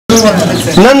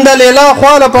نن د لیلا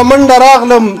خواله په منډه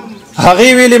راغلم هغې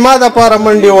ویلې ما دپاره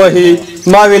منډې وهي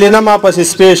ما ویلې نه ما پسې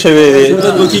سپی شوی دی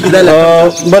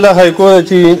بله حیکو ده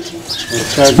چې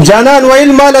جانان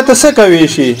ویل ماله ته څه کوې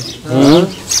شي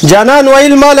جانان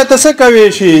ویل ماله ته څه کوې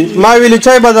شي ما ویلې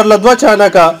چای به درله 2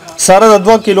 چانکه سره د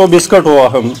 2 کیلو بسکټ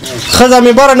ووهم ښځه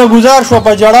مې بره نه ګزار شوه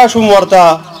په ژړا شوم ورته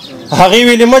هغې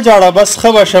ویلې مه ژاړه بس ښه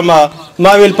به شمه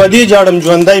ما ویل په دې جاړم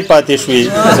ژوندی پاتې شوې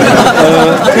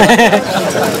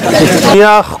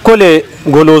دنیا ښکلې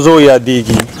ګلوزو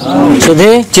یادېږي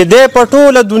چې دی په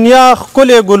ټوله دنیا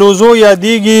ښکلې ګلوزو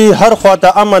یادېږي هر خواته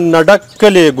امن نه ډک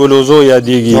کلې ګلوزو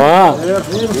یادېږي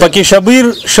پکې شبیر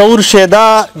شعور شیدا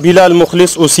بلال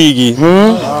مخلص اوسیږي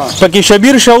پکې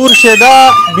شبیر شعور شیدا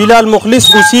بلال مخلص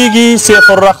اوسیږي سیف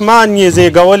الرحمن یې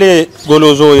زیږولې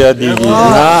ګلوزو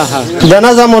یادېږي د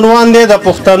نظم عنوان دی د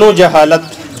پښتنو جهالت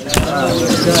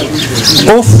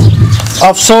اوف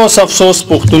افسوس افسوس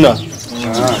پښتونه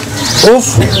اوف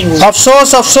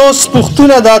افسوس افسوس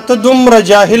پښتونه دا ته دومره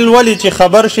جاهل ولې چې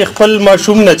خبر شي خپل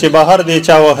ماشوم نه چې بهر دی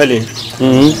چا وهلی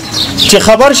چې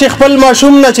خبر شي خپل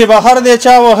ماشوم نه چې بهر دی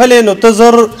چا وهلی نو ته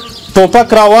زر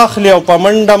ټوپک را واخلې او په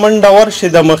منډه منډه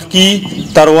ورشي د مخکي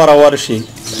تروره ورشي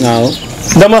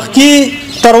د مخکي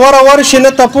تروره ورشي نه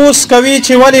تپوس کوي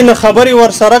چې ولې نه خبرې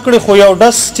ورسره کړي خو یو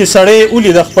ډس چې سړی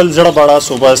ولي د خپل زړه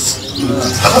بړاسو بس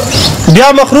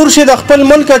بیا مغرور شي د خپل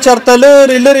ملکه چرته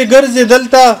لرې لرې ګرځي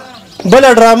دلته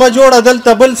بله ډرامه جوړه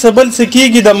دلته بل څه بل څه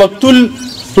کېږي د مقتول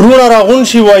رونه راغون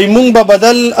شي وایي مونږ به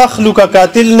بدل اخلو که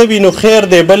قاتل نه وي نو خیر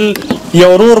دی بل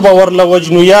یو ورور به ورله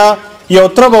وجنو یا یو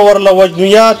تره به ورله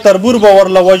وجنو یا تربور به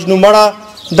ورله وجنو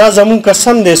مړه دا زمونږ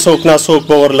قسم دی څوک ناڅوک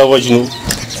به ورله وجنو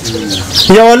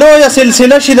یوه لویه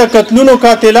سلسله شي د قتلونو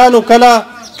قاتلانو کله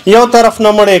یو طرف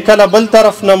نه مړې کله بل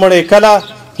طرف نه مړې کله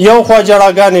یو خوا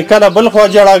جړاګانې کله بل خوا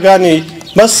جړاګانې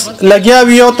بس لګیا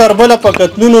وي یو تر بله په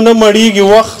قتلونو نه مړېږي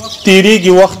وخت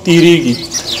تیریږي وخت تیریږي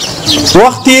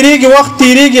وخت تیریږي وخت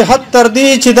تیریږي حد تر دې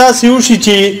چې داسې وشي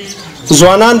چې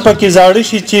ځوانان پکې زاړه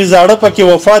شي چې زاړه پکې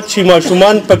وفات شي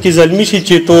ماشومان پکې زلمي شي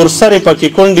چې تور سرې پکې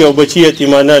کونډې او بچي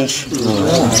یتیمانان شي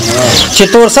چې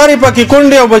تور سرې پکې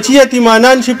کونډې او بچي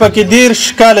یتیمانان شي پکې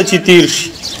 13 کاله چې تیر شي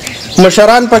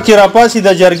مشران پکې راپاسي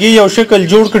د جرګې یو شکل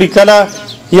جوړ کړي کله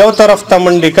یو طرف ته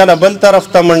منډې کله بل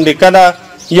طرف ته منډې کله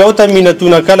یو ته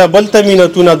مینتونه کله بل ته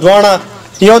مینتونه دواړه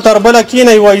یو تر بله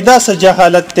کینی وایي دا څه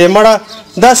جهالت دی مړه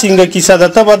دا څنګه کیسه ده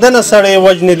ته به دنه سړی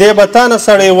وژنې دی به تا نه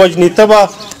سړی وژنې ته به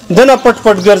دنه پټ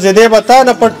پټ ګرځې دی به تا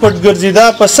نه پټ پټ ګرځي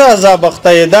دا په څه عذاب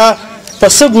اخته یې دا په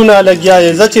څه ګناه لګیا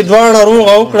یې زه چې دواړه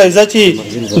روغه وکړئ زه چې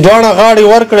دواړه غاړې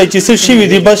ورکړئ چې څه شوي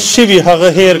دي بس شوي هغه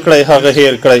هیر کړئ هغه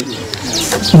هیر کړئ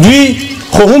دوی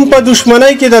خو هم په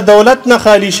دشمنۍ کې د دولت نه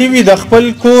خالی شوي د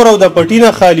خپل کور او د پټي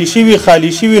نه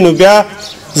خالی شوي نو بیا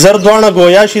زر دواړه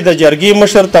ګویا شي د جرګې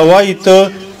مشر ته وایي ته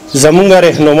زمونږ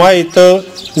رهنما یې ته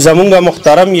زمونږ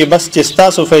محترم یې بس چې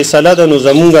ستاسو فیصله ده نو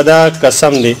زمونږ دا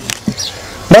قسم دی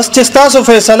بس چې ستاسو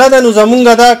فیصله ده نو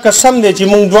زمونږ دا قسم دی چې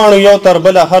مونږ دواړو یو تر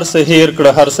بله هر څه هیر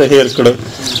کړه هر څه هیر کړه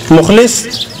مخلص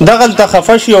دغلته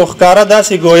خفه شي او ښکاره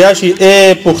داسې ګویا شي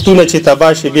ای پښتونه چې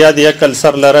تباه شي بیا د عقل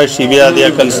سر لره شي بیا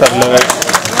د عقل سر لره